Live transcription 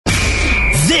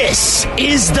This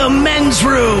is the men's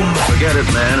room. Forget it,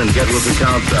 man, and get with the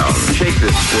countdown. Shake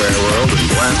this square world and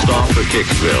blast off for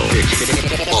Kicksville.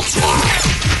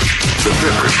 The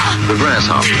trippers, the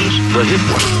grasshoppers, the hip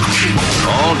ones,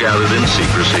 all gathered in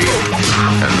secrecy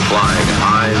and flying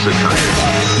high as a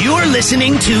kite. You're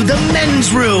listening to the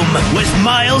men's room with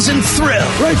Miles and Thrill.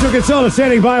 Rachel Consola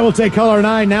standing by. We'll take caller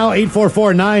 9 now,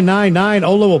 844-999.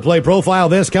 Ola will play Profile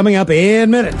This coming up in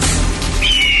minutes.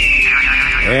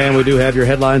 And we do have your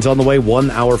headlines on the way 1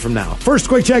 hour from now. First,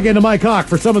 quick check into Mike Hawk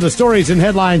for some of the stories and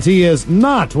headlines he is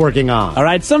not working on. All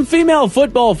right, some female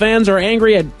football fans are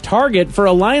angry at Target for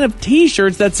a line of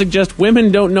T-shirts that suggest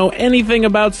women don't know anything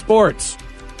about sports.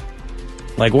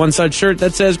 Like one such shirt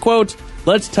that says, quote,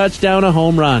 "Let's touch down a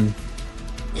home run."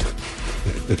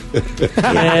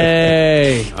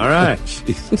 Yay. All right.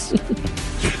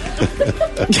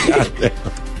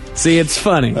 See, it's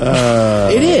funny.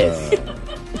 It is.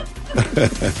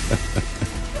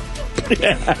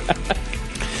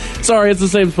 Sorry, it's the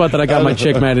same spot that I got my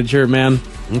chick matted shirt, man.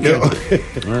 Okay.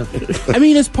 I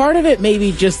mean, is part of it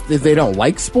maybe just that they don't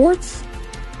like sports?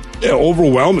 Yeah,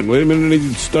 overwhelming. Wait a minute,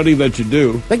 any study that you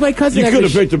do. Like my cousin, You could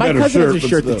have picked a better has a shirt, but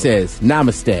shirt still. that says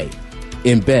 "Namaste"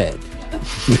 in bed.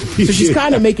 So she's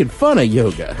kind of making fun of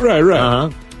yoga. Right. Uh-huh.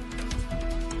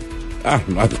 I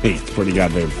think it's pretty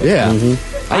goddamn funny. Yeah, I I even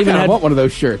kind had of want one of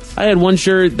those shirts. I had one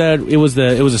shirt that it was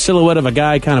a silhouette of a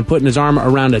guy kind of putting his arm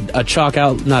around a chalk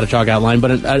out, not a chalk outline,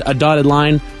 but a dotted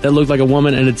line that looked like a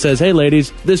woman, and it says, "Hey,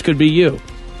 ladies, this could be you."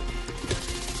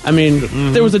 I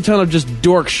mean, there was a ton of just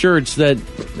dork shirts that,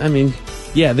 I mean,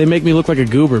 yeah, they make me look like a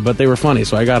goober, but they were funny,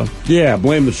 so I got them. Yeah,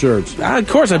 blame the shirts. Of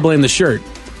course I blame the shirt.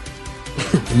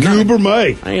 Goober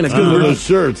May. I ain't a Goober goober. those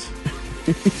shirts.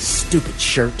 Stupid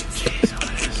shirt.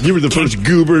 You were the first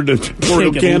goober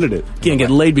editorial candidate. Can't get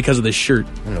laid because of this shirt.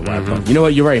 I don't know why I'm buying- You know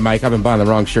what? You're right, Mike. I've been buying the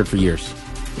wrong shirt for years.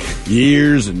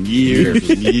 Years and years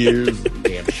and years.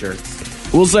 Damn shirts.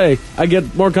 We'll say, I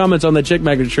get more comments on that chick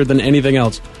magnet shirt than anything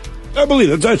else. I believe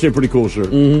that's actually a pretty cool shirt.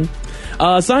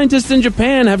 Scientists in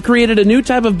Japan have created a new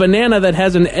type of banana that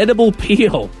has an edible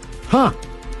peel. Huh.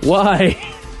 Why?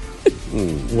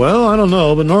 Well, I don't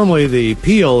know, but normally the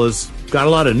peel has got a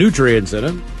lot of nutrients in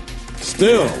it.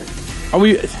 Still.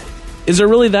 Is there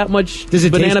really that much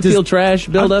banana peel trash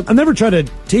buildup? I've never tried to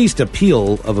taste a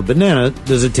peel of a banana.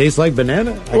 Does it taste like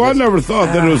banana? I never thought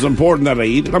that it was important that I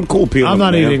eat it. I'm cool peeling I'm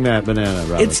not banana. eating that banana,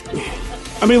 Robert.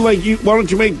 I mean, like, why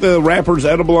don't you make the wrappers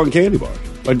edible on candy bars?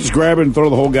 Like, just grab it and throw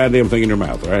the whole goddamn thing in your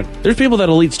mouth, right? There's people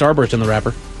that'll eat Starburst in the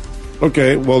wrapper.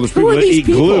 Okay, well, there's Who people are that these eat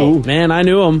people? glue. Man, I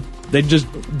knew them.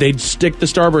 They'd stick the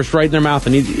Starburst right in their mouth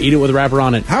and eat it with a wrapper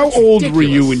on it. How old were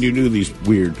you ridiculous. when you knew these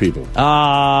weird people?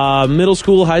 Middle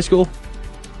school, high school.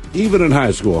 Even in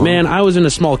high school, huh? Man, I was in a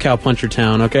small cowpuncher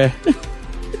town. Okay,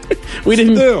 we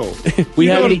didn't. Still, We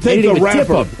you had gotta they take didn't the even tip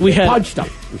wrapper. them. We had- punched them.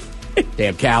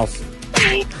 Damn cows.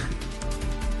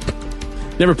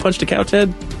 Never punched a cow's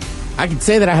head. I can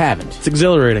say that I haven't. It's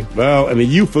exhilarating. Well, in a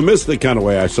euphemistic kind of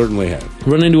way, I certainly have.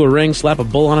 Run into a ring, slap a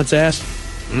bull on its ass.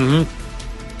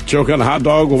 Choke on a hot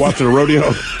dog while watching a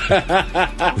rodeo.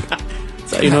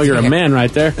 So you know you're a man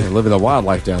right there. They're living the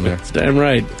wildlife down there. Damn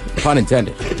right. Pun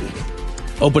intended.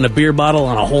 Open a beer bottle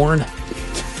on a horn.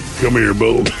 Come here,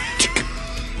 bull.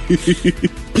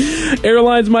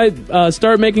 Airlines might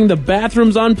start making the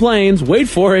bathrooms on planes, wait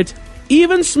for it,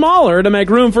 even smaller to make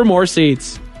room for more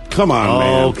seats. Come on,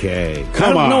 man. Okay. I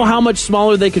Come don't on. know how much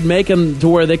smaller they could make them to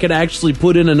where they could actually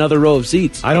put in another row of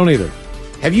seats. I don't either.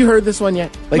 Have you heard this one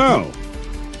yet? No.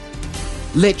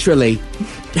 Literally,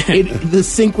 the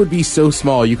sink would be so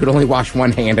small you could only wash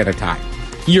one hand at a time.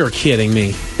 You're kidding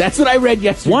me. That's what I read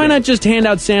yesterday. Why not just hand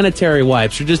out sanitary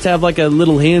wipes or just have like a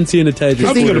little hand sanitizer?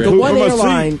 I'm The, gonna the poop one from my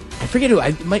airline, I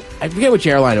forget which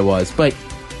airline it was, but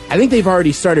I think they've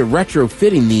already started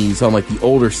retrofitting these on like the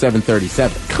older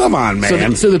 737. Come on,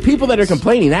 man. So the people that are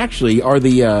complaining actually are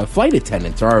the flight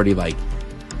attendants are already like,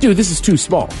 dude, this is too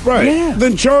small. right. Yeah.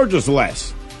 Then charge us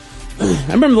less.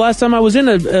 I remember the last time I was in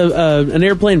an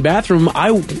airplane bathroom, I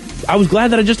was glad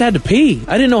that I just had to pee.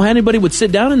 I didn't know how anybody would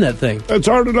sit down in that thing. It's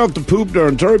hard enough to poop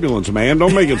during turbulence, man.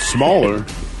 Don't make it smaller.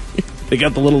 They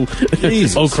got the little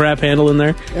oh crap handle in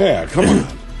there. Yeah, come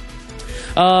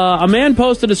on. A man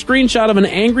posted a screenshot of an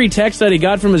angry text that he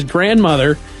got from his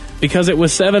grandmother because it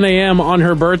was 7 a.m. on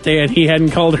her birthday and he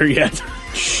hadn't called her yet.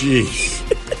 Jeez.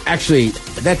 Actually,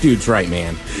 that dude's right,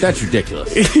 man. That's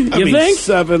ridiculous. You think?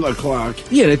 7 o'clock.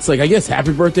 Yeah, it's like, I guess,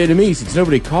 happy birthday to me since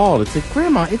nobody called. It's like,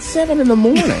 Grandma, it's 7 in the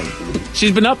morning.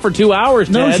 She's been up for 2 hours,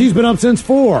 No, Ted. she's been up since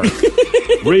 4.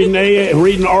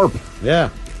 reading ARP. Yeah.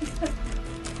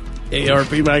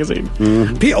 ARP magazine.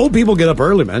 Old people get up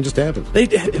early, man. Just happens. They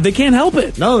can't help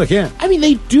it. No, they can't. I mean,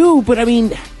 they do, but I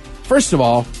mean, first of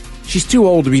all, she's too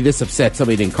old to be this upset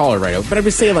somebody didn't call her right out. But I'm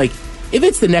just saying, like, if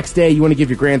it's the next day, you want to give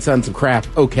your grandson some crap,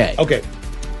 okay. Okay.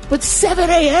 But 7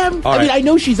 a.m.? I mean, I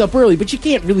know she's up early, but you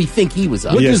can't really think he was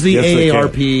up. What does the they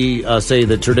AARP say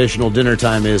the traditional dinner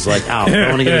time is? Like, I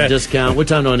want to get a discount. What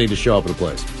time do I need to show up at a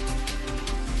place?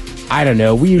 I don't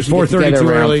know. We usually get 4:30 together too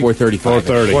around early? 4:35.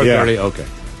 4:30. 4:30, Yeah. okay.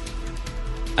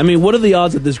 I mean, what are the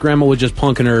odds that this grandma was just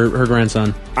punking her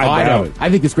grandson? I doubt don't. it. I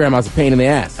think this grandma's a pain in the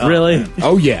ass. Really?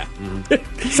 Oh, yeah.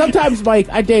 Sometimes, Mike,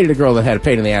 I dated a girl that had a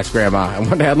pain in the ass grandma, and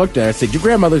one day I looked at her and said, your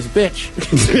grandmother's a bitch.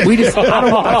 I'm tired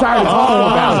of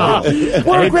talking about it.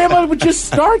 Well, her grandmother would just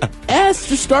start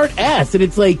S, and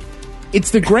it's like,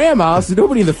 it's the grandma, so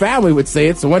nobody in the family would say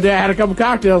it. So one day I had a couple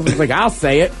cocktails, and I was like, I'll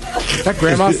say it. That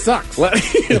grandma sucks.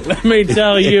 Let me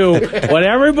tell you what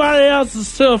everybody else is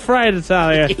still afraid to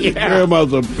tell you.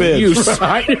 Grandma's a bitch. You're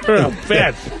a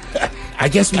bitch. I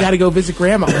guess we got to go visit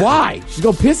grandma. Why? She's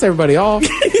going to piss everybody off.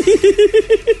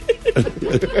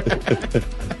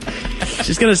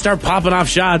 She's going to start popping off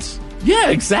shots. Yeah,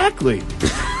 exactly.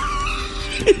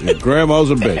 Grandma's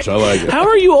a bitch. I like it. How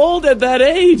are you old at that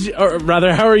age? Or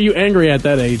rather, how are you angry at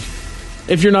that age?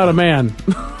 If you're not a man.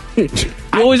 You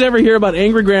always ever hear about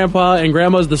angry grandpa and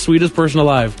grandma's the sweetest person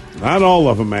alive. Not all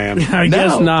of them, man. I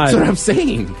guess not. That's what I'm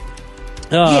saying.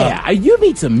 Yeah, you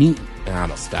need some meat. I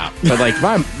don't stop. But like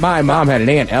my mom had an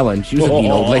Aunt Ellen. She was a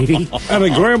mean old lady. And a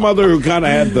grandmother who kind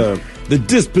of had the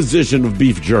disposition of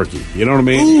beef jerky. You know what I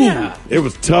mean? Yeah. It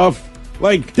was tough.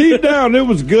 Like, deep down, it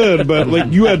was good, but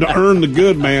like you had to earn the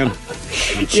good, man.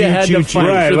 You had to fight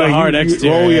Right, for the like hard you-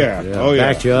 exterior. Oh yeah. Oh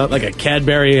yeah. Backed you up. Like a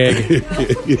Cadbury egg.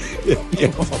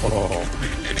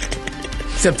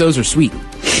 Except those are sweet.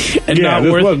 And Yeah, not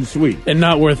this worth wasn't sweet. and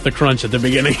not worth the crunch at the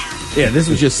beginning. Yeah, this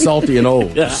was just salty and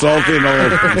old. Salty and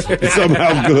old.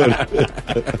 Somehow good.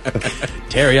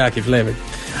 Teriyaki flavored.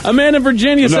 A man in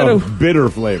Virginia No, said bitter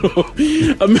flavor.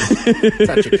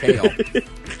 Touch of kale.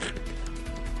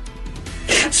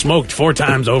 smoked 4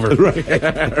 times over.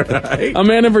 Right. A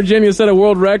man in Virginia set a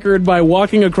world record by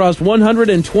walking across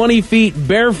 120 feet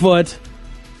barefoot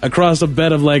across a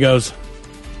bed of Legos.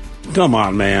 Come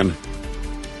on, man.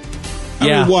 I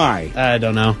Yeah. mean, why? I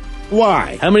don't know.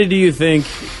 Why? How many do you think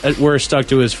were stuck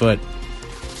to his foot?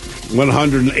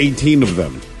 118 of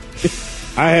them.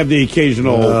 I have the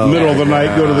occasional middle of the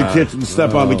night go to the kitchen,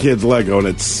 step on the kid's Lego, and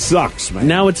it sucks, man.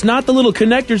 Now, it's not the little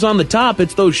connectors on the top.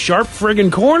 It's those sharp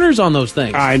friggin' corners on those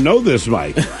things. I know this,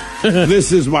 Mike.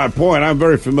 This is my point. I'm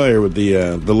very familiar with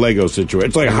the Lego situation.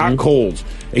 It's like hot coals,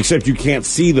 except you can't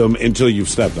see them until you've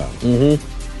stepped on them.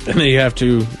 And then you have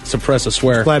to suppress a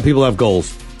swear. Glad people have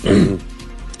goals.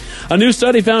 A new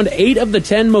study found 8 of the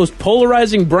 10 most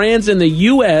polarizing brands in the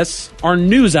U.S. are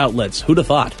news outlets. Who'd have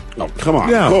thought? Oh, come on.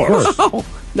 Yeah, of course.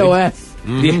 No S.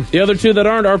 The other 2 that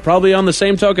aren't are probably on the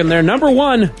same token. They're number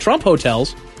 1, Trump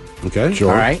hotels. Okay,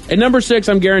 Sure. All right. And number 6,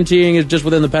 I'm guaranteeing, is just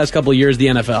within the past couple of years, the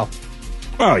NFL.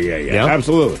 Oh, yeah. Yeah.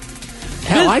 Absolutely.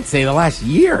 Hell, I'd say the last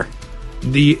year.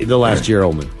 The last year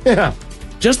only. Yeah.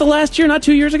 Just the last year, not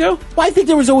 2 years ago? Well, I think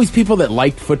there was always people that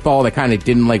liked football that kind of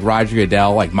didn't like Roger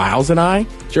Goodell, like Miles and I.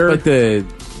 Sure. But the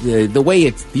way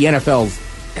the NFL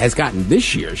has gotten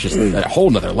this year is just a whole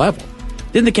nother level.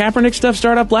 Didn't the Kaepernick stuff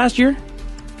start up last year?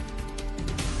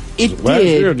 It Last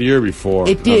year or did. the year before?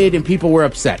 It did, and people were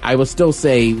upset. I will still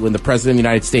say when the President of the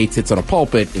United States sits on a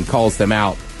pulpit and calls them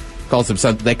out, calls them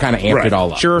something, that kind of amped Right. it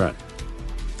all up. Sure. Right.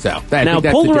 So Now, I think that's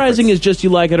the polarizing difference. is just you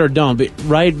like it or don't,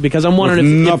 right? Because I'm With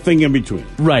wondering if nothing in between.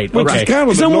 right, Which okay. is kind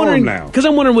of the I'm norm wondering, now. Because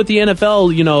I'm wondering with the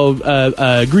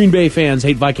NFL, Green Bay fans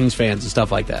hate Vikings fans and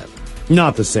stuff like that.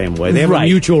 Not the same way. They have Right. a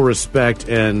mutual respect,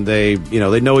 and they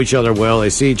know each other well. They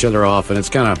see each other often. It's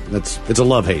kind of it's a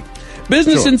love hate.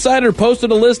 Business Sure. Insider posted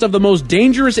a list of the most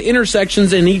dangerous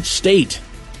intersections in each state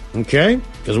Okay,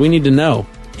 because we need to know.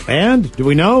 and do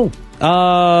we know? No.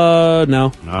 All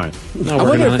right. No, I working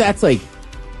wonder on if it. that's like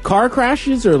car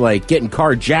crashes or like getting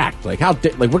carjacked. Like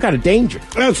what kind of danger?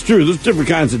 That's true. There's different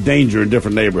kinds of danger in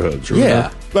different neighborhoods.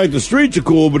 Yeah. Like the streets are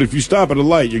cool, but if you stop at a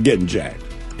light, you're getting jacked.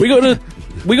 We go to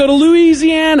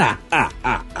Louisiana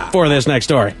for this next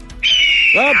story.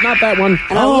 Oh, not that one.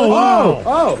 And I look,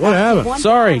 Oh, what happened?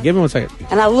 Sorry, give me 1 second.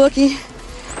 and I looky,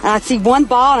 and I see one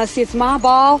ball, and I see it's my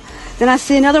ball. Then I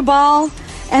see another ball,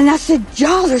 and I said,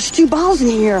 "Y'all, there's 2 balls in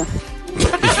here."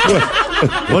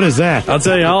 What is that? I'll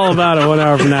tell you all about it 1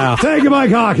 hour from now. Thank you,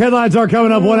 Mike Hawk. Headlines are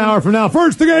coming up 1 hour from now.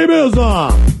 First, the game is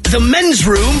on. The Men's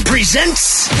Room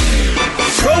presents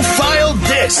Profile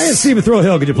Hey, it's This. Stephen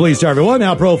Throwhill. Could you please tell everyone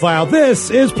how Profile This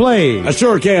is played? I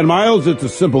sure can, Miles. It's a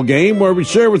simple game where we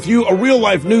share with you a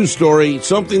real-life news story,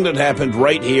 something that happened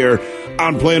right here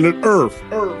on planet Earth.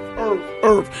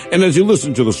 deserve. And as you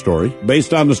listen to the story,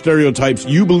 based on the stereotypes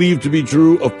you believe to be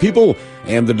true of people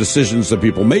and the decisions that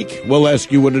people make, we'll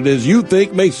ask you what it is you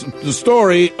think makes the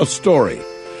story a story.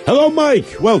 Hello, Mike.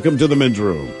 Welcome to the Men's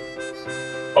Room.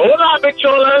 Hola,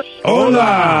 bicholas.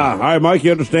 Hola. All right, Mike,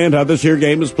 you understand how this here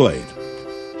game is played?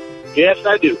 Yes,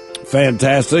 I do.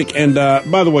 Fantastic. And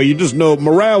by the way, you just know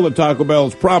morale at Taco Bell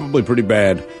is probably pretty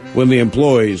bad when the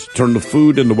employees turn the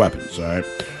food into weapons, all right?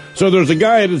 So there's a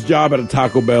guy at his job at a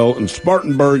Taco Bell in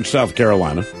Spartanburg, South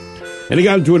Carolina, and he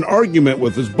got into an argument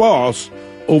with his boss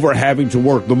over having to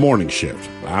work the morning shift.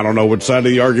 I don't know which side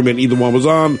of the argument either one was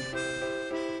on,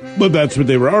 but that's what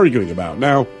they were arguing about.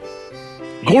 Now,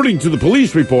 according to the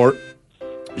police report,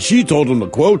 she told him to,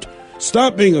 quote,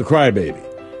 stop being a crybaby.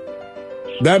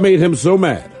 That made him so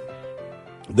mad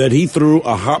that he threw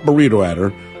a hot burrito at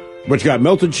her, which got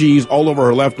melted cheese all over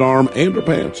her left arm and her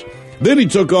pants. Then he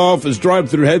took off his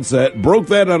drive-thru headset, broke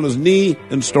that on his knee,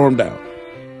 and stormed out.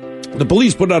 The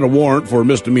police put out a warrant for a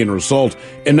misdemeanor assault,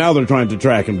 and now they're trying to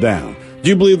track him down. Do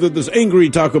you believe that this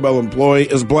angry Taco Bell employee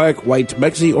is black, white,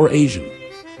 Mexi, or Asian?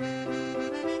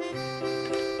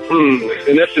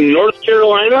 And that's in North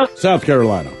Carolina? South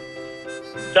Carolina.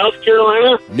 South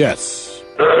Carolina? Yes.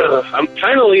 I'm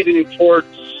kind of leaning towards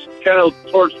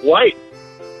white.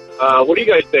 What do you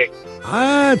guys think?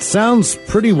 It sounds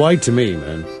pretty white to me,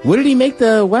 man. What did he make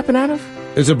the weapon out of?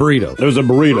 It's a burrito. It was a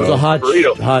burrito. It was a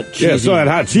Burrito. hot cheese. Yeah, so it had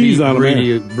hot cheese on it,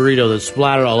 man. Burrito that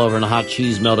splattered all over and the hot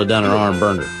cheese melted down her arm,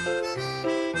 burned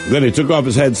her. Then he took off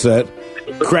his headset,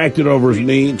 cracked it over his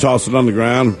knee, tossed it on the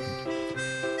ground,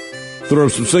 threw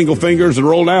up some single fingers, and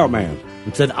rolled out, man.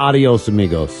 It said adios,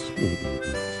 amigos.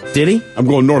 Did he? I'm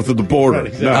going north of the border.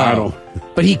 No, I don't.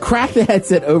 But he cracked the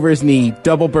headset over his knee,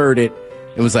 double bird it,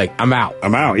 and was like, I'm out.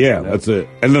 I'm out, yeah, that's it.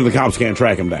 And then the cops can't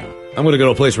track him down. I'm going to go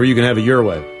to a place where you can have it your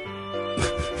way.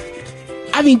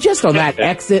 I mean, just on that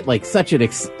exit, like such an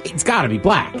it's got to be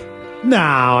black. No,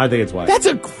 I think it's white. That's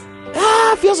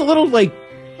feels a little like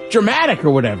dramatic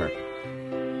or whatever.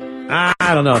 I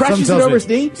don't know. Crushes it over his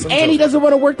knee, and he doesn't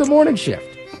want to work the morning shift.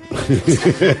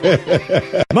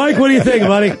 Mike, what do you think,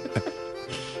 buddy? I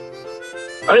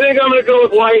think I'm going to go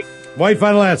with white. White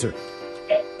final answer.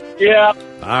 Yeah.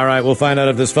 All right, we'll find out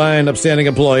if this fine, upstanding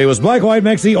employee was black, white,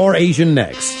 Mexi, or Asian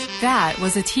next. That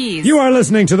was a tease. You are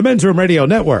listening to the Men's Room Radio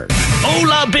Network.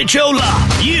 Hola,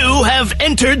 bichola. You have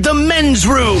entered the men's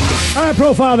room. All right,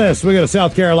 profile this. We go to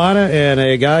South Carolina and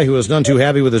a guy who was none too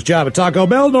happy with his job at Taco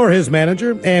Bell, nor his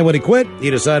manager. And when he quit,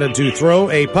 he decided to throw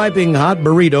a piping hot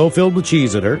burrito filled with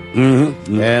cheese at her.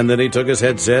 Mm-hmm. And then he took his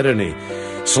headset and he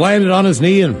slammed it on his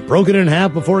knee and broke it in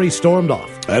half before he stormed off.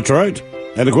 That's right.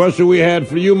 And the question we had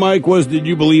for you, Mike, was did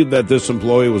you believe that this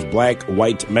employee was black,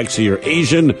 white, Mexi, or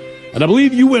Asian? And I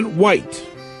believe you went white.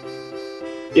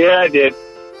 Yeah, I did.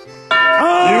 You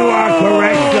are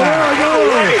correct, sir.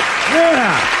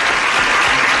 Yeah.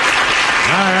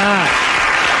 All right.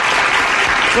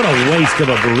 What a waste of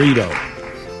a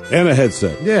burrito. And a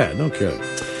headset. Yeah, no kidding. I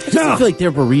just feel like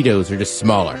their burritos are just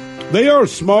smaller. They are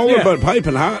smaller, Yeah. but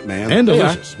piping hot, man. And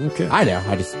delicious. Okay. I know.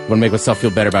 I just want to make myself feel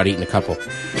better about eating a couple.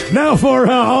 Now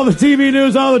for all the TV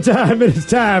news all the time, it is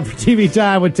time for TV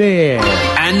Time with Ted.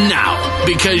 And now,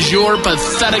 because your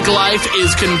pathetic life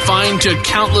is confined to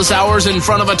countless hours in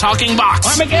front of a talking box,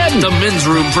 Armageddon. the Men's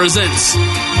Room presents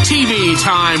TV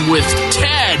Time with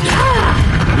Ted.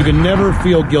 You can never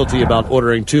feel guilty about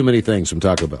ordering too many things from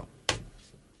Taco Bell.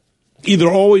 Either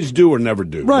always do or never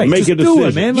do. Right, Make just a decision. do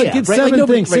it, man. Like, Yeah, get right, seven like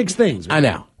nobody- things, right. 6 things. I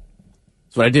know.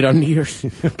 That's what I did on New Year's.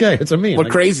 Okay, it's a me. What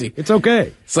crazy. It's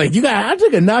okay. It's like, I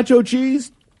took a nacho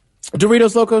cheese,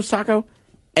 Doritos Locos Taco,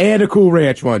 and a Cool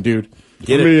Ranch one, dude.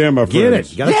 Get For me it. and my Get friends.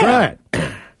 it. You gotta Yeah. try it.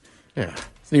 Yeah.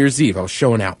 It's New Year's Eve. I was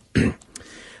showing out.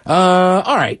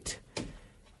 All right.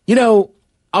 You know,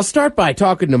 I'll start by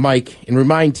talking to Mike and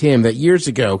remind him that years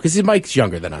ago, because Mike's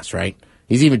younger than us, right?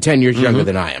 He's even 10 years younger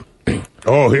than I am.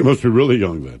 Oh, he must be really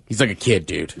young then. He's like a kid,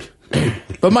 dude.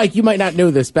 But, Mike, you might not know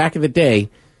this. Back in the day,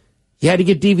 you had to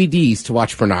get DVDs to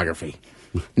watch pornography.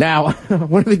 Now,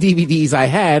 one of the DVDs I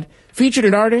had featured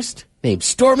an artist named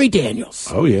Stormy Daniels.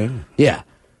 Oh, yeah. Yeah.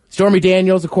 Stormy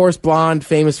Daniels, of course, blonde,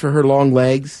 famous for her long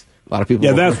legs. A lot of people.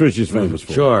 Yeah, that's what she's famous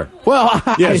for. Sure. Well,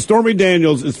 Yeah, Stormy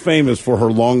Daniels is famous for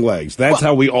her long legs. That's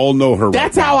how we all know her.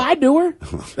 that's right how now. I knew her.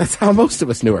 That's how most of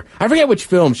us knew her. I forget which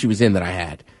film she was in that I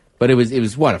had, but it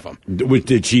was one of them.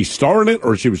 Did she star in it,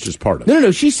 or she was just part of it?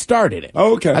 No. She started it.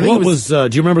 Oh, okay. I think What it was. do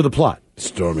you remember the plot?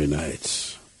 Stormy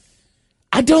Nights.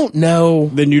 I don't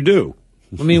know. Then you do.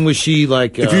 I mean, was she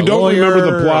like If you don't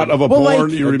remember the plot of a Well, porn,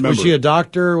 like- you remember. Was she a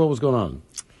doctor? What was going on?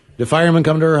 Did firemen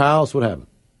come to her house? What happened?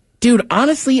 Dude,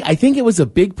 honestly, I think it was a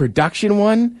big production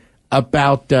one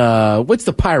about what's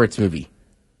the Pirates movie?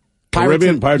 Pirates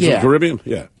of the Caribbean?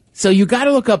 Yeah. So you got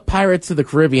to look up Pirates of the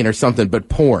Caribbean or something, but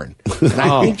porn. And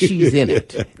I think she's in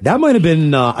it. That might have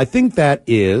been, I think that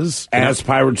is. As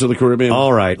Pirates of the Caribbean?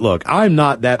 All right, look, I'm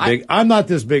not that big. I'm not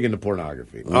this big into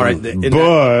pornography. All right.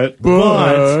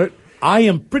 But I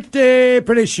am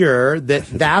pretty sure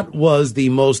that was the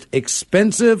most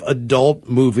expensive adult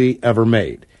movie ever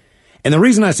made. And the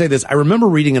reason I say this, I remember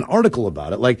reading an article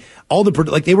about it. Like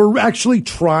they were actually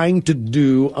trying to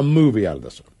do a movie out of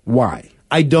this one. Why?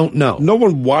 I don't know. No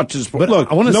one watches. But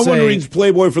look, I want to no say, one reads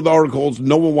Playboy for the articles.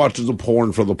 No one watches a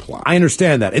porn for the plot. I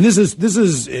understand that, and this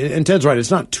is. And Ted's right.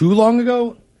 It's not too long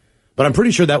ago, but I'm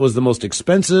pretty sure that was the most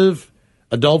expensive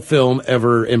adult film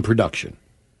ever in production.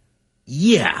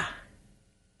 Yeah,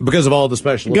 because of all the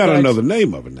special. You got to know the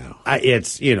name of it now.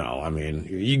 It's you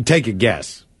can take a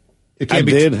guess. I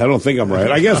did. I don't think I'm right.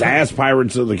 I guess As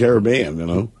Pirates of the Caribbean. You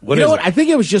know what? I think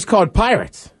it was just called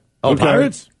Pirates. Oh, okay.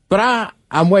 Pirates. But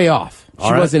I'm way off.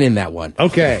 She wasn't in that one.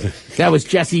 Okay. That was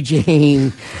Jessie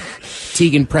Jane,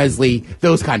 Tegan Presley,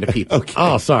 those kind of people. Okay.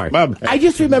 Oh, sorry. I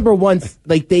just remember once,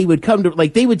 they would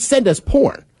they would send us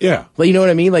porn. Yeah. You know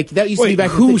what I mean? That used to be back.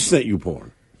 Who sent you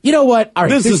porn? You know what? All right,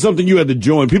 this is something you had to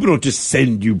join. People don't just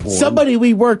send you porn. Somebody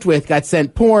we worked with got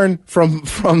sent porn from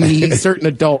these certain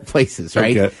adult places,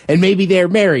 right? Okay. And maybe they're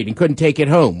married and couldn't take it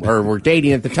home, or were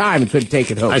dating at the time and couldn't take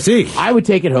it home. I see. I would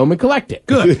take it home and collect it.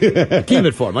 Good. Keep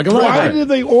it for them. Like a Why did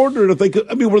they order it if they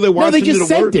could? I mean, were they watching it? No, they just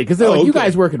sent it because they're you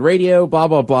guys work in radio, blah,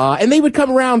 blah, blah. And they would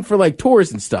come around for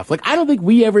tours and stuff. I don't think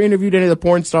we ever interviewed any of the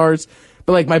porn stars.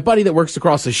 But my buddy that works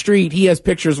across the street, he has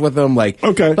pictures with them. Right.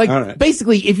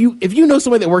 Basically, if you know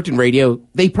somebody that worked in radio,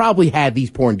 they probably had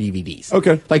these porn DVDs.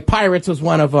 Okay. Pirates was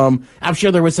one of them. I'm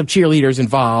sure there was some cheerleaders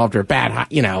involved or bad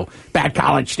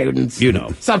college students.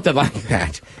 Something like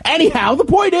that. Anyhow, the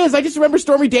point is, I just remember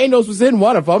Stormy Daniels was in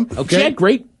one of them. Okay. She had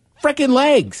great frickin'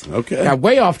 legs. Okay. Got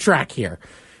way off track here.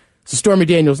 So Stormy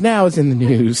Daniels now is in the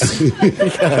news.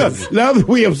 Now that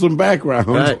we have some background.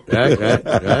 Right.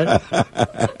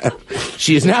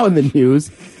 She is now in the news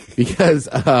because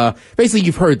basically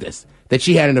you've heard this, that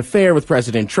she had an affair with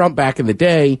President Trump back in the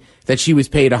day, that she was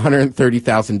paid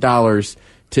 $130,000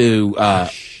 to,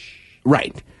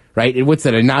 right. And what's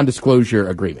that, a non-disclosure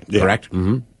agreement, correct?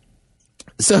 Mm-hmm.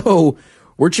 So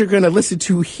what you're going to listen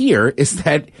to here is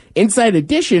that Inside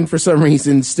Edition, for some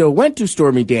reason, still went to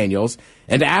Stormy Daniels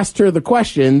and asked her the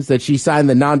questions that she signed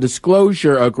the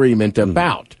non-disclosure agreement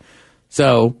about.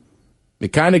 So it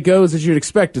kind of goes as you'd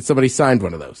expect if somebody signed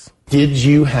one of those. Did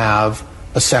you have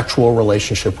a sexual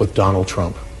relationship with Donald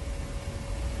Trump?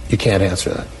 You can't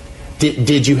answer that.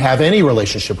 Did you have any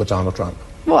relationship with Donald Trump?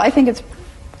 Well, I think it's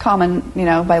common,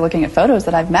 by looking at photos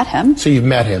that I've met him. So you've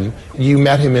met him. You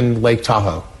met him in Lake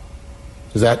Tahoe.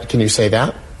 Can you say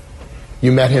that?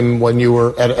 You met him when you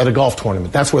were at a golf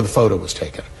tournament. That's where the photo was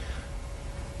taken.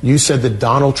 You said that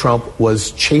Donald Trump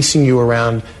was chasing you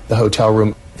around the hotel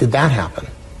room. Did that happen?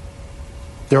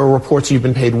 There are reports you've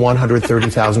been paid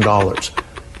 $130,000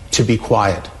 to be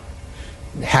quiet.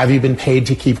 Have you been paid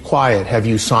to keep quiet? Have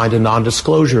you signed a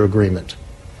non-disclosure agreement?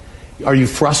 Are you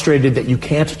frustrated that you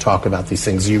can't talk about these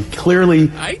things? You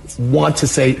clearly want to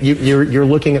say, you're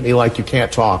looking at me like you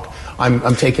can't talk.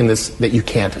 I'm taking this that you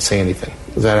can't say anything.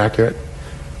 Is that accurate?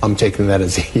 I'm taking that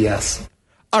as a yes.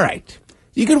 All right.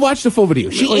 You can watch the full video.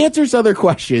 She answers other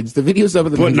questions. The video's up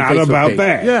at the But not Facebook about page.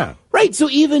 that. Yeah. Right. So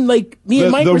even me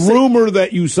and Mike the were saying, rumor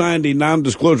that you signed a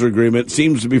non-disclosure agreement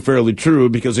seems to be fairly true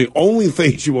because the only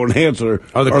things you won't answer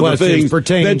are the questions things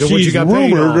pertaining that to what you got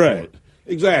paid rumored, on. right?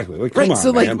 Exactly. Come on,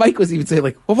 so man. Mike was even saying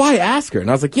well, why ask her? And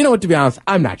I was like, you know what? To be honest,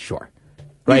 I'm not sure.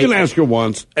 Right? You can ask her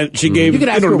once, and she gave. You can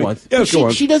ask her once. Ask her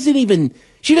once. She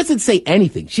doesn't say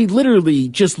anything. She literally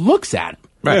just looks at him,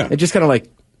 Right. And just kind of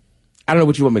I don't know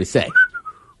what you want me to say.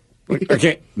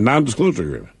 Okay, non-disclosure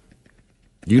agreement.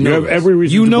 You have this. every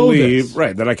reason you to know believe, this.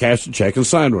 right, that I cashed a check and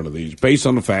signed one of these based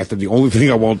on the fact that the only thing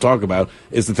I won't talk about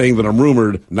is the thing that I'm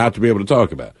rumored not to be able to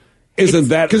talk about. Isn't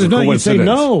that because if not, you say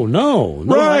coincidence? no,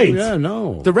 right? Yeah,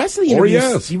 no. The rest of the interview,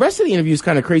 the rest of the interview is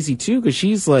kind of crazy too, because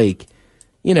she's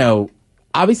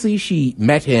obviously she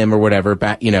met him or whatever.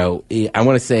 Back, I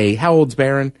want to say, how old's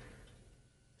Barron?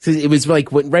 So it was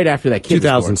right after that kid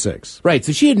 2006. Right,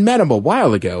 so she had met him a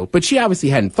while ago, but she obviously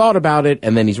hadn't thought about it,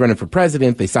 and then he's running for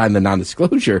president. They signed the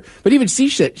non-disclosure. But even she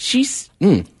said, she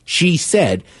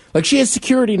said, she has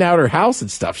security now at her house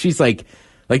and stuff. She's like,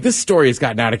 this story has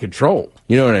gotten out of control.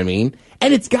 You know what I mean?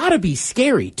 And it's got to be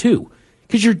scary, too,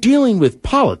 because you're dealing with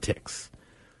politics.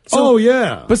 So,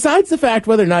 yeah. Besides the fact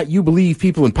whether or not you believe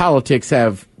people in politics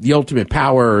have the ultimate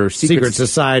power or secret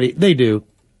society, they do.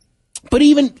 But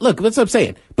even, look, that's what I'm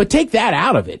saying. But take that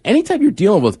out of it. Anytime you're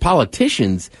dealing with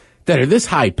politicians that are this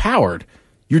high-powered,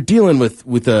 you're dealing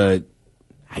with a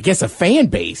fan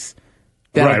base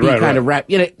that'll be kind of wrapped.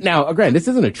 You know, now, granted, this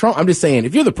isn't a Trump. I'm just saying,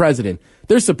 if you're the president,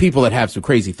 there's some people that have some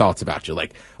crazy thoughts about you,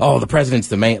 like, oh, the president's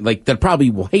the man, like, that probably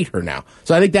will hate her now.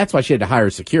 So I think that's why she had to hire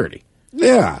security.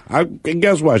 Yeah, I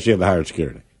guess why she had to hire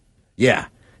security. Yeah.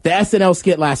 The SNL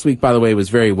skit last week, by the way, was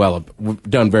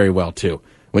done very well, too.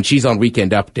 When she's on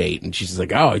Weekend Update, and she's just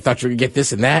like, oh, I thought you were going to get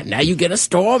this and that, now you get a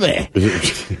Stormy.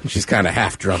 She's kind of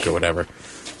half drunk or whatever.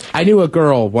 I knew a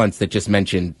girl once that just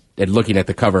mentioned, looking at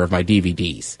the cover of my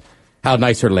DVDs, how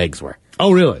nice her legs were.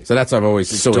 Oh, really? So that's why I've always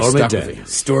stuck with me.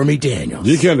 Stormy Daniels.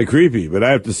 You're kind of creepy, but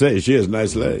I have to say, she has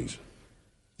nice legs.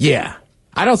 Yeah.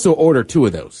 I'd also order 2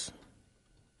 of those.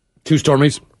 2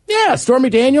 Stormies? Yeah, Stormy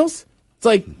Daniels.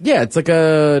 It's like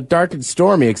a dark and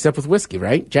stormy, except with whiskey,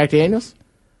 right? Jack Daniels?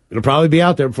 It'll probably be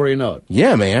out there before you know it.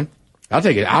 Yeah, man. I'll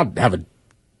take it. I'll have a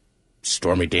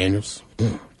Stormy Daniels.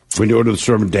 When you order the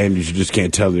Stormy Daniels, you just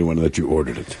can't tell anyone that you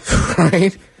ordered it.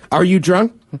 Right? Are you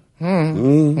drunk?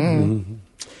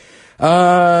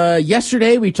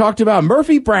 Yesterday, we talked about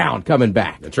Murphy Brown coming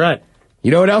back. That's right.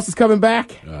 You know what else is coming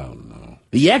back? Oh, no.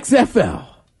 The XFL.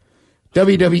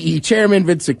 WWE Chairman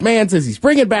Vince McMahon says he's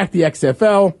bringing back the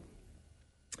XFL.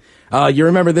 You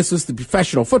remember this was the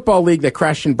professional football league that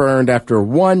crashed and burned after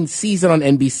one season on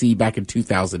NBC back in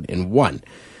 2001.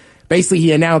 Basically,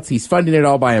 he announced he's funding it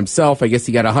all by himself. I guess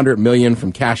he got $100 million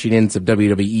from cashing in some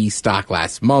WWE stock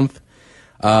last month.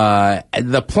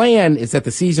 The plan is that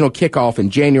the season will kick off in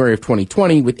January of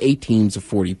 2020 with 8 teams of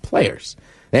 40 players.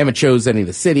 They haven't chosen any of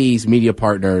the cities, media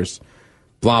partners,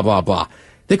 blah, blah, blah.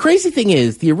 The crazy thing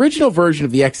is, the original version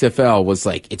of the XFL was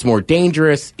like, it's more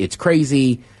dangerous, it's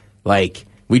crazy, like,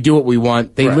 we do what we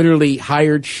want. They literally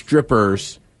hired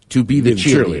strippers to be the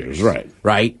cheerleaders.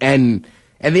 Right? And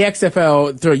the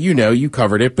XFL, you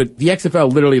covered it, but the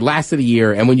XFL literally lasted a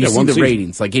year, and when you see the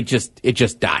ratings, like, it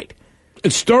just died.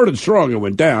 It started strong and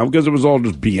went down because it was all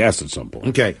just BS at some point.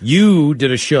 Okay. You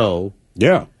did a show.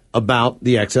 Yeah. About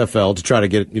the XFL to try to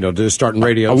get, to start in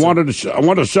radio. I wanted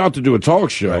a shot to do a talk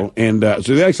show, and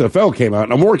so the XFL came out,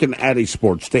 and I'm working at a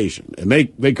sports station, and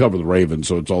they cover the Ravens,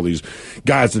 so it's all these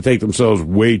guys that take themselves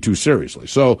way too seriously.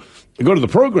 So I go to the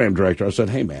program director, I said,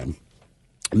 hey, man,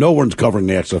 no one's covering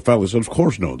the XFL. He said, of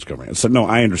course no one's covering it. I said, no,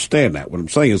 I understand that. What I'm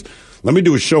saying is, let me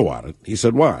do a show on it. He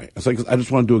said, why? I said, 'cause I just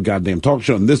want to do a goddamn talk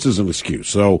show, and this is an excuse.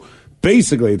 So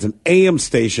basically, it's an AM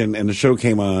station, and the show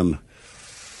came on,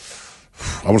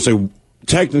 I want to say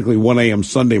technically 1 a.m.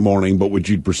 Sunday morning, but what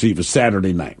you'd perceive as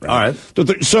Saturday night. Right? All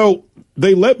right. So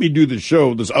they let me do the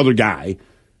show, this other guy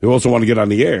who also wanted to get on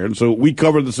the air. And so we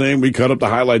covered the same. We cut up the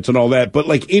highlights and all that. But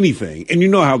like anything, and you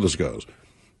know how this goes,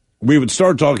 we would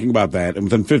start talking about that, and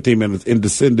within 15 minutes, it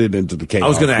descended into the chaos. I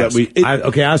was going to ask.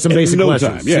 I have some basic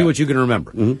questions. See what you can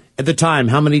remember. Mm-hmm. At the time,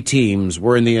 how many teams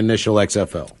were in the initial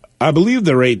XFL? I believe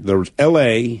there were 8. There was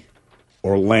L.A.,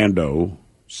 Orlando,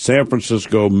 San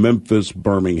Francisco, Memphis,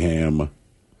 Birmingham.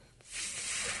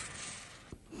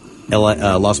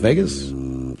 Las Vegas?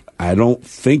 I don't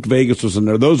think Vegas was in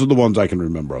there. Those are the ones I can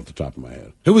remember off the top of my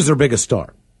head. Who was their biggest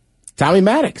star? Tommy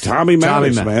Maddox. Tommy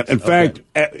Maddox, man. In fact,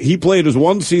 he played his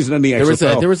one season in the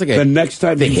XFL. The next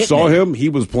time you saw him, he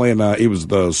was playing. He was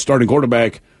the starting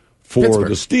quarterback for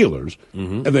the Steelers,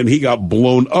 and then he got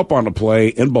blown up on a play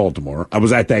in Baltimore. I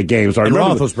was at that game, so I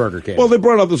remember. Roethlisberger came. Well, they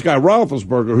brought out this guy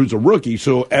Roethlisberger, who's a rookie.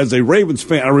 So as a Ravens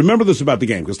fan, I remember this about the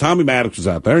game because Tommy Maddox was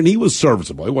out there, and he was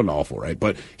serviceable. He wasn't awful, right?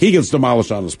 But he gets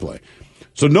demolished on this play.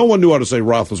 So no one knew how to say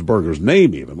Roethlisberger's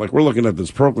name even. Like, we're looking at this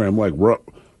program like,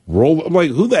 I'm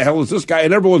like, who the hell is this guy?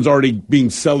 And everyone's already being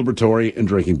celebratory and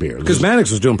drinking beer. Because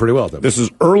Maddox was doing pretty well. This is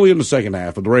early in the second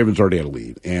half, but the Ravens already had a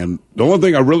lead. And the only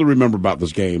thing I really remember about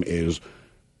this game is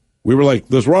we were like,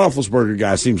 this Roethlisberger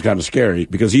guy seems kind of scary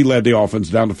because he led the offense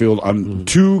down the field on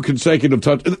 2 consecutive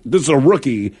touchdowns. This is a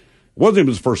rookie. It wasn't even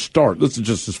his first start. This is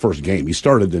just his first game. He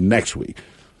started the next week.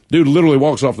 Dude literally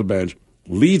walks off the bench,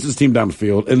 leads his team down the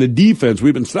field, and the defense,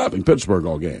 we've been stopping Pittsburgh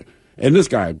all game. And this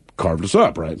guy carved us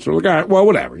up, right? So we're like, all right, well,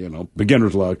 whatever,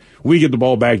 beginner's luck. We get the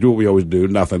ball back, do what we always do,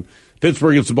 nothing.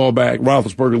 Pittsburgh gets the ball back.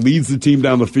 Roethlisberger leads the team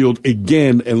down the field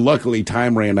again, and luckily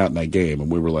time ran out in that game,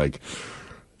 and we were like,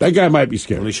 that guy might be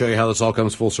scary. Let me show you how this all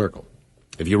comes full circle.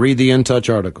 If you read the In Touch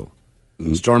article,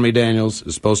 Stormy Daniels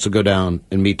is supposed to go down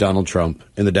and meet Donald Trump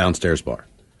in the downstairs bar.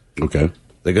 Okay.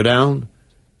 They go down,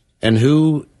 and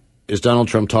who is Donald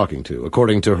Trump talking to,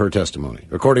 according to her testimony,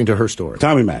 according to her story?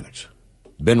 Tommy Maddox.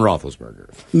 Ben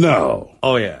Roethlisberger. No.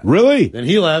 Oh, yeah. Really? Then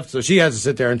he left, so she has to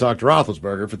sit there and talk to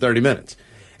Roethlisberger for 30 minutes.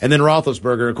 And then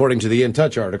Roethlisberger, according to the In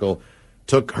Touch article,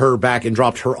 took her back and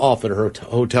dropped her off at her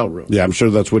hotel room. Yeah, I'm sure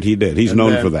that's what he did. He's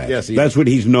known for that. Yes, that's what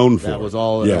he's known for. That was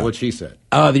all what she said.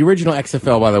 The original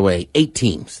XFL, by the way, 8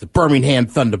 teams. The Birmingham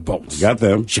Thunderbolts. Got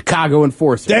them. Chicago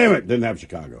Enforcers. Damn it, didn't have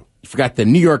Chicago. You forgot the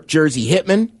New York Jersey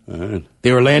Hitmen.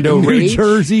 The Orlando Rage. New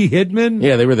Jersey Hitmen?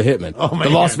 Yeah, they were the Hitmen. Oh, man.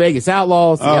 The Las Vegas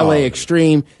Outlaws, the LA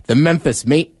Extreme, the Memphis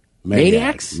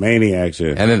Maniacs. Maniacs, yeah.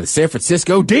 And then the San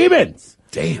Francisco Demons.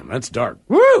 Damn, that's dark.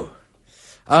 Woo!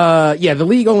 The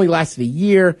league only lasted a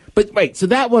year. But wait, so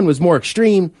that one was more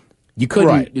extreme. You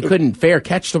couldn't fair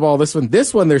catch the ball.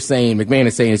 This one they're saying, McMahon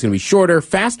is saying, is going to be shorter,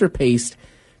 faster paced,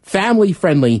 family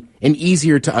friendly, and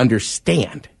easier to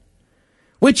understand.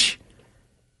 Which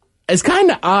is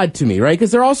kind of odd to me, right?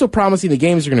 Because they're also promising the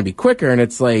games are going to be quicker, and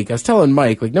it's like, I was telling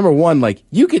Mike, like, number one, like,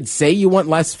 you could say you want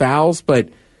less fouls, but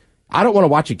I don't want to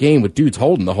watch a game with dudes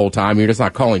holding the whole time. You're just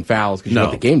not calling fouls because you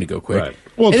want the game to go quick. Right.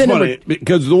 Well, it's funny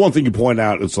because the one thing you point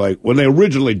out, it's like when they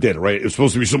originally did it, right? It was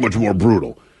supposed to be so much more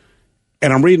brutal.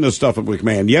 And I'm reading this stuff at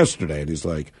McMahon yesterday, and he's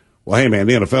like, well, hey, man,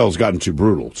 the NFL has gotten too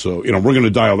brutal. So, we're going to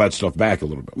dial that stuff back a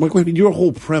little bit. I'm like, wait, your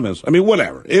whole premise,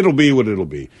 whatever. It'll be what it'll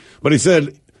be. But he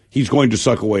said he's going to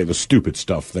suck away the stupid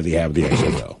stuff that he had with the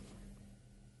XFL.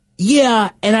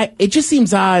 Yeah, and it just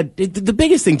seems odd. The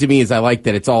biggest thing to me is I like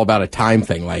that it's all about a time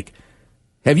thing. Like,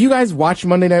 have you guys watched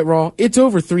Monday Night Raw? It's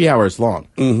over 3 hours long.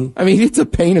 Mm-hmm. It's a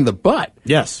pain in the butt.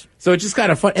 Yes. So it's just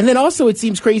kind of fun. And then also it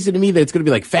seems crazy to me that it's going to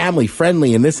be like family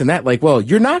friendly and this and that. Like, well,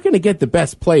 you're not going to get the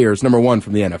best players, number one,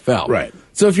 from the NFL. Right.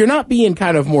 So if you're not being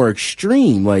kind of more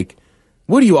extreme, like,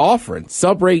 what are you offering?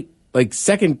 Sub-rate, like,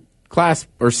 second class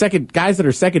or second guys that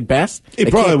are second best? He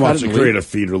probably wants to create a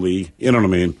feeder league. You know what I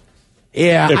mean?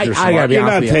 Yeah, I gotta be You're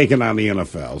honest not with you. taking on the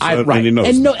NFL. So, right.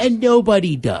 And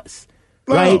nobody does.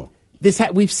 No. Right?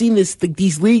 We've seen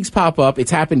these leagues pop up.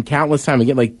 It's happened countless times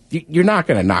again. Like, you're not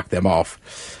going to knock them off.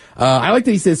 I like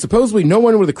that he says, supposedly no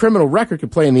one with a criminal record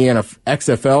could play in the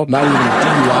XFL, not even a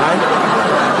DUI.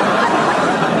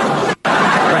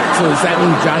 Right, so does that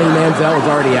mean Johnny Manziel is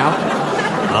already out?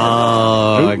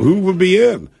 Who would be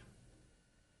in?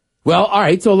 Well, all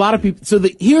right, so a lot of people. So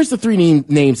here's the three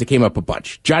names that came up a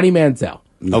bunch. Johnny Manziel.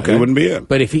 Okay. He wouldn't be in.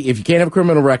 But if you can't have a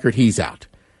criminal record, he's out.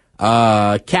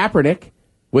 Kaepernick,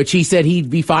 which he said he'd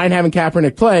be fine having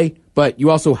Kaepernick play, but you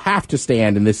also have to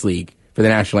stand in this league for the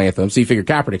national anthem, so you figure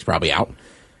Kaepernick's probably out.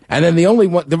 And then the only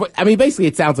one, basically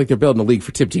it sounds like they're building a league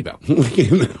for Tim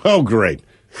Tebow. Oh, great.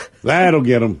 That'll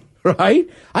get him. Right?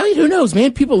 Who knows,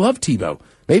 man? People love Tebow.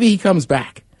 Maybe he comes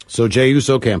back. So Jey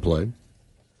Uso can't play.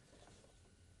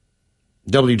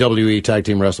 WWE tag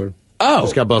team wrestler. Oh.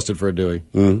 Just got busted for a Dewey.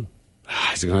 Mm-hmm.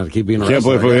 He's going to have to keep being a Can't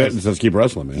wrestler. play for it. Just keep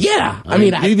wrestling, man. Yeah.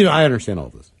 I understand all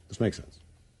this. This makes sense.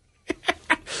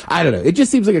 I don't know. It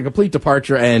just seems like a complete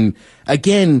departure. And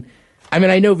again,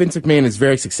 I know Vince McMahon is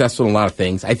very successful in a lot of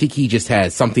things. I think he just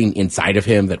has something inside of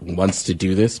him that wants to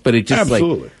do this. But it just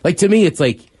like to me, it's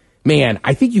like, man,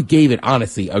 I think you gave it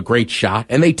honestly a great shot.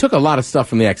 And they took a lot of stuff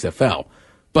from the XFL.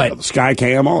 But the Sky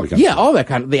Cam, all that kind of stuff. All that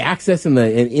kind of the access and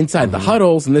the inside the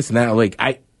huddles and this and that. Like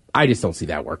I just don't see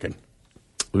that working.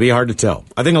 It'd be hard to tell.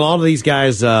 I think a lot of these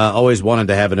guys always wanted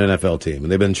to have an NFL team,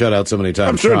 and they've been shut out so many times.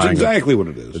 I'm sure it's exactly what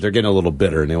it is. But they're getting a little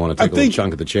bitter, and they want to take a little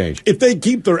chunk of the change. If they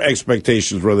keep their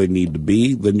expectations where they need to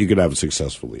be, then you could have a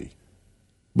successful league.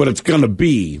 But it's going to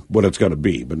be what it's going to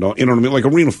be. But no, you know what I mean? Like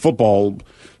arena football,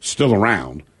 still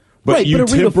around. But right, you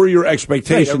temper your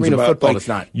expectations arena about football, like, it's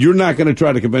not. You're not going to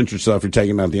try to convince yourself you're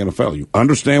taking out the NFL. You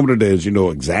understand what it is. You know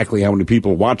exactly how many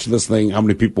people watch this thing, how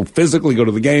many people physically go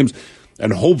to the games.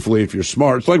 And hopefully, if you're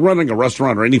smart, it's like running a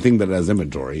restaurant or anything that has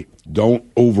inventory. Don't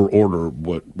over-order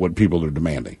what people are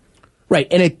demanding. Right,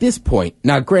 and at this point,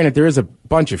 now granted, there is a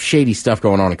bunch of shady stuff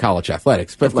going on in college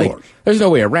athletics, but there's no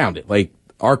way around it. Like,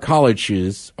 our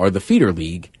colleges are the feeder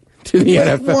league to the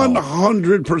NFL.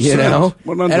 100%. You know?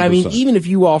 100%. And even if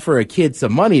you offer a kid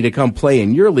some money to come play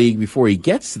in your league before he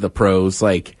gets to the pros,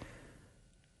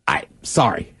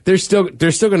 sorry. There's still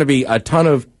going to be a ton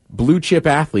of blue chip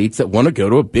athletes that want to go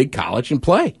to a big college and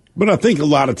play. But I think a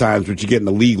lot of times what you get in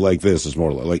a league like this is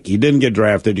more like you didn't get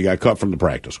drafted, you got cut from the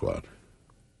practice squad.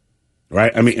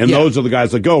 Right? Those are the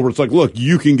guys that go where it's like, look,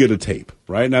 you can get a tape,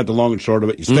 right? Not the long and short of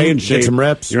it. You stay in shape. Get some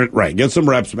reps. Get some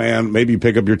reps, man. Maybe you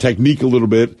pick up your technique a little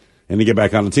bit and you get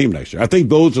back on the team next year. I think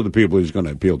those are the people he's going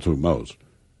to appeal to most.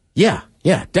 Yeah,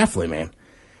 definitely, man.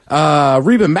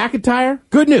 Reba McEntire,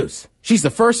 good news. She's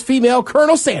the first female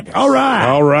Colonel Sanders. All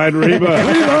right, Reba.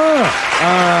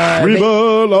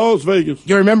 Reba, Las Vegas.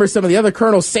 You remember some of the other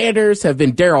Colonel Sanders have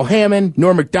been Darrell Hammond,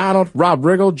 Norm Macdonald, Rob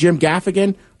Riggle, Jim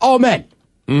Gaffigan, all men.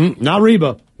 Mm-hmm. Not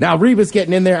Reba. Now Reba's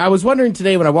getting in there. I was wondering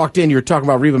today when I walked in, you were talking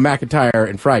about Reba McEntire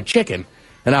and fried chicken,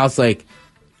 and I was like,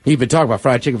 You've been talking about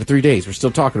fried chicken for 3 days. We're still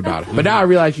talking about it. But now I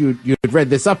realize you had read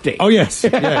this update. Oh, yes.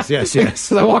 Yes.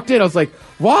 So I walked in, I was like,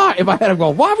 why? In my head, I'm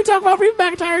going, why are we talking about Reeve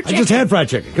McIntyre chicken? I just had fried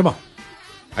chicken. Come on.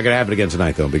 I got to have it again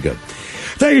tonight, though. It'll be good.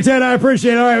 Thank you, Ted. I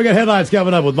appreciate it. All right, we got headlines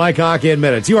coming up with Mike Hawk in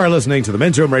minutes. You are listening to the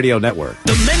Men's Room Radio Network.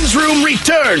 The Men's Room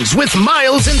returns with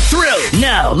Miles and Thrill.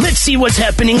 Now, let's see what's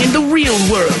happening in the real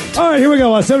world. All right, here we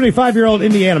go. A 75-year-old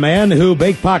Indiana man who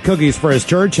baked pot cookies for his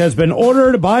church has been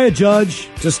ordered by a judge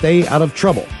to stay out of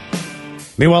trouble.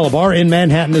 Meanwhile, a bar in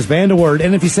Manhattan has banned a word,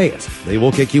 and if you say it, they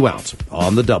will kick you out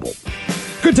on the double.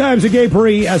 Good times at Gay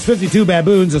Paris as 52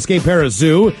 baboons escape Paris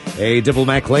Zoo. A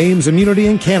diplomat claims immunity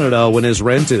in Canada when his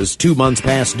rent is 2 months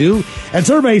past due. And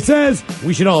survey says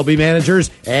we should all be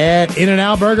managers at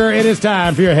In-N-Out Burger. It is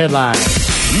time for your headlines.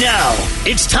 Now,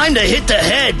 it's time to hit the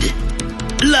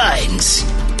headlines.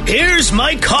 Here's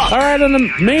Mike Hawk. All right, an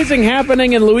amazing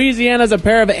happening in Louisiana as a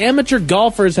pair of amateur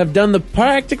golfers have done the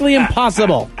practically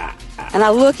impossible. And I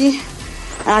look and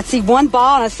I see one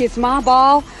ball, and I see it's my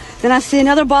ball. Then I see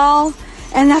another ball,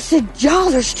 and I said, "Y'all,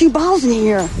 there's 2 balls in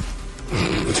here."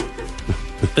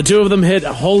 The two of them hit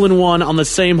a hole-in-one on the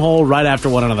same hole right after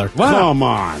one another. Wow. Come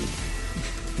on.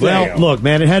 Well, Damn. look,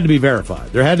 man, it had to be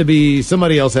verified. There had to be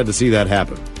somebody else had to see that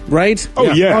happen. Right?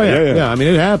 Oh, yeah. I mean,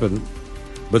 it happened,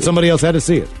 but somebody else had to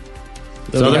see it.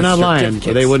 So they're not lying.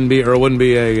 Or it wouldn't be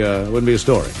a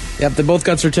story. Yep, they both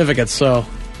got certificates, so...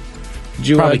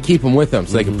 Probably keep them with them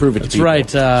so they can prove it to That's people. right.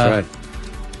 That's right.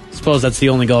 Suppose that's the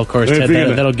only golf course, I mean,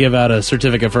 Ted, that'll give out a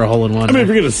certificate for a hole-in-one. I mean, if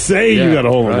you're going to say you got a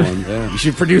hole in one. Yeah. You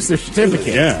should produce their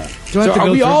certificate. Yeah. So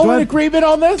are we all in agreement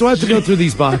on this? Do I have to go through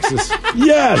these boxes?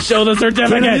 Yes. Show the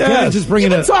certificate. Can I just bring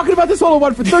You've in been talking about this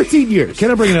hole-in-one for 13 years. Can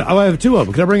I bring in I have 2 of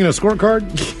them. Can I bring in a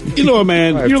scorecard? You know what,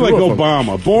 man? have You're 2 like of them.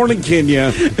 Obama. Born in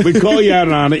Kenya. We call you out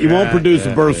on it. You won't produce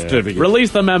a birth certificate.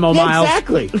 Release the memo, Yeah, Miles.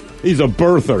 exactly. He's a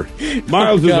birther.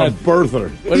 Miles is a God. birther.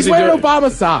 What He's does he wearing do?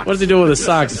 Obama socks. What does he do with his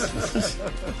socks?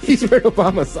 He's wearing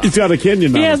Obama socks. He's got a Kenyan He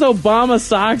now. has Obama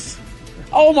socks?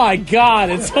 Oh, my God.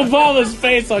 It's Obama's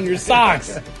face on your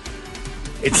socks.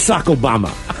 It's Sock Obama.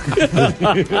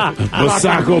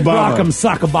 Barack Obama. Rock'em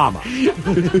Sock Obama.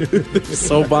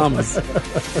 So Obama's.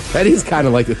 That is kind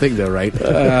of like the thing, though, right?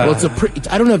 Well,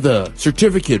 I don't have the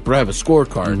certificate, but I have a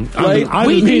scorecard. I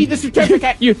We mean- need the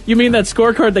certificate. You mean that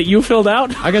scorecard that you filled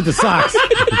out? I got the socks.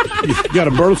 You got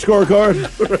a birth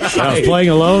scorecard? I was playing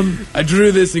alone. I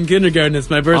drew this in kindergarten.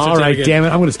 It's my birth All right, certificate. damn it.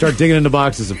 I'm going to start digging into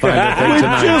boxes and find that thing We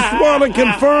tonight. just want to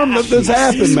confirm that this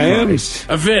happened, man.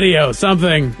 A video,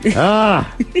 something.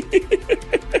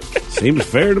 Seems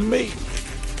fair to me.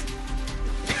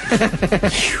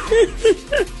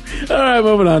 All right,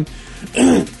 moving on.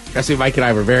 I see Mike and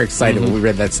I were very excited when we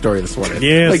read that story this morning.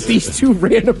 Yes. Like, these 2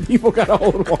 random people got a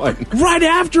hole-in-one. Right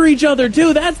after each other,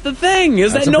 too. That's the thing,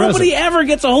 is That's that nobody impressive. ever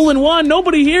gets a hole-in-one.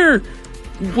 Nobody here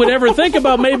would ever think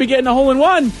about maybe getting a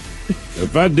hole-in-one.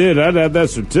 If I did, I'd have that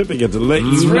certificate to let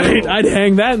you know. Right, I'd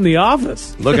hang that in the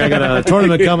office. Look, I got a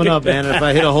tournament coming up, man. If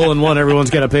I hit a hole in one, everyone's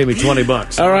got to pay me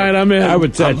 $20. All right, I'm in. I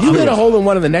would say You get a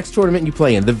hole-in-one in the next tournament you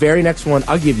play in. The very next one,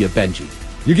 I'll give you a Benji.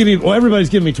 You give me. Well, everybody's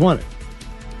giving me 20.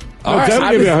 All right, That'll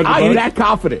give you $100. I'm that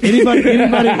confident.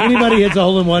 Anybody hits a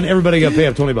hole in one, everybody got to pay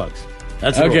up $20.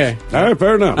 That's the Okay. rules. All right,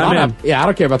 fair enough. I'm in. Yeah, I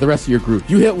don't care about the rest of your group.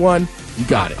 You hit one, you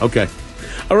got it. Okay.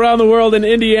 Around the world in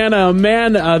Indiana, a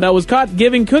man that was caught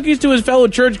giving cookies to his fellow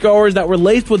churchgoers that were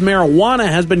laced with marijuana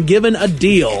has been given a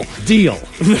deal.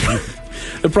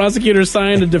 The prosecutor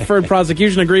signed a deferred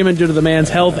prosecution agreement due to the man's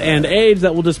health and age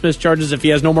that will dismiss charges if he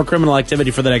has no more criminal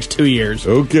activity for the next 2 years.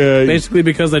 Okay. Basically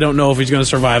because they don't know if he's going to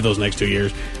survive those next 2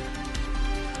 years.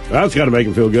 That's got to make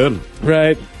him feel good.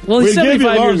 Right. Well, he's We gave you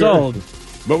 75 years longer. old.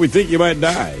 But we think you might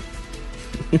die.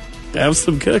 Have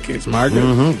some cookies,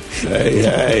 Margaret.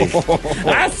 Hey.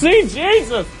 I see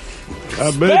Jesus.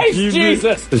 I bet Space you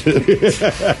Jesus.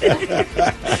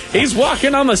 He's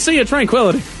walking on the Sea of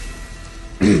Tranquility.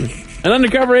 An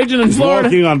undercover agent in He's Florida.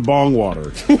 walking on bong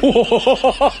water.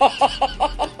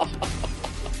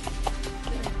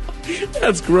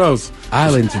 That's gross.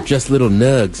 Islands are just little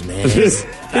nugs, man. His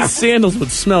sandals would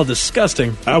smell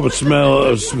disgusting. I would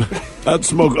I'd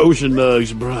smoke ocean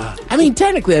nugs, bruh. I mean,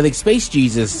 technically, I think Space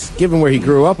Jesus, given where he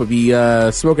grew up, would be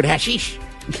smoking hashish.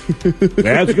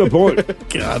 That's a good point.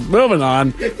 God, moving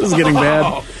on. This is getting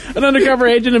bad. An undercover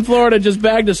agent in Florida just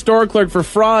bagged a store clerk for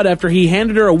fraud after he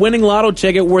handed her a winning lotto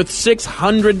ticket worth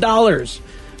 $600.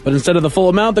 But instead of the full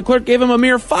amount, the clerk gave him a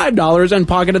mere $5 and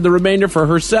pocketed the remainder for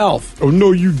herself. Oh,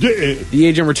 no, you didn't. The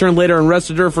agent returned later and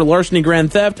arrested her for larceny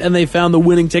grand theft, and they found the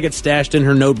winning ticket stashed in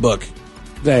her notebook.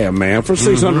 Damn, man, for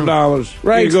 $600.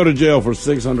 Right. You go to jail for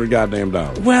 $600 goddamn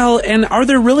dollars. Well, and are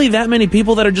there really that many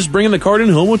people that are just bringing the card in?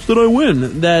 How much did I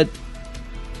win? That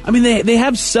I mean, they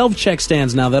have self-check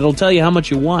stands now that'll tell you how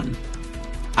much you won.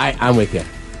 I'm with you.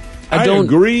 I don't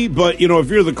agree, but if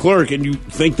you're the clerk and you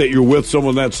think that you're with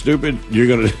someone that stupid, you're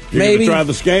gonna try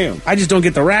the scam. I just don't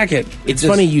get the racket. It's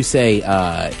funny you say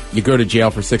you go to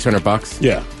jail for $600.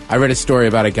 Yeah, I read a story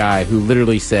about a guy who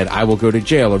literally said, "I will go to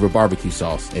jail over barbecue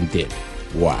sauce," and did.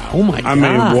 Wow. Oh my God. I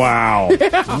mean, wow,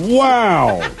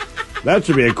 wow. That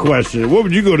should be a question. What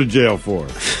would you go to jail for?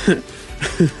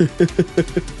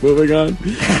 Moving on.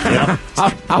 Yeah.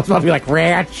 I was about to be like,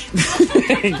 ranch.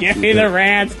 Give me the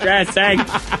ranch dressing.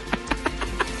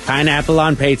 Pineapple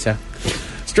on pizza.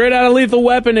 Straight out of Lethal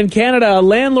Weapon in Canada, a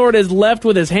landlord is left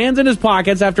with his hands in his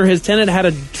pockets after his tenant had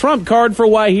a trump card for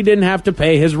why he didn't have to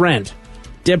pay his rent.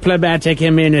 Diplomatic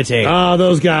immunity. Oh,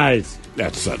 those guys.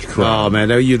 That's such crap. Oh, man.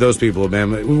 Those people,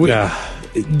 man.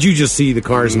 You just see the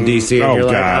cars in D.C. and you're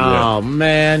like,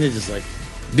 man. You're just like...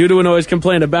 Due to a noise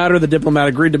complaint about her, the diplomat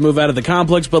agreed to move out of the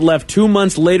complex, but left 2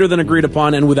 months later than agreed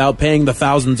upon and without paying the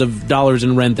thousands of dollars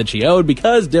in rent that she owed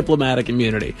because diplomatic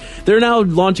immunity. They're now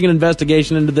launching an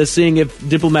investigation into this, seeing if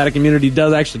diplomatic immunity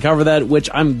does actually cover that, which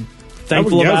I'm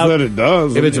thankful about. that it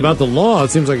does. If it's about the law,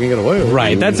 it seems like you can get away with it.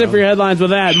 Right. That's it for your headlines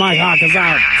with that. Mike Hawk is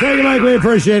out. Thank you, Mike. We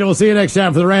appreciate it. We'll see you next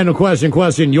time for the random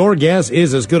question. Your guess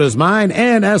is as good as mine,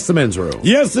 and ask the men's room.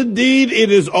 Yes, indeed, it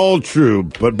is all true.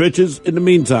 But, bitches, in the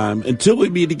meantime, until we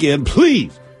meet again,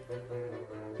 please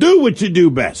do what you do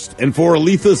best. And for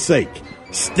Aletha's sake,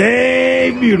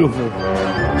 stay beautiful.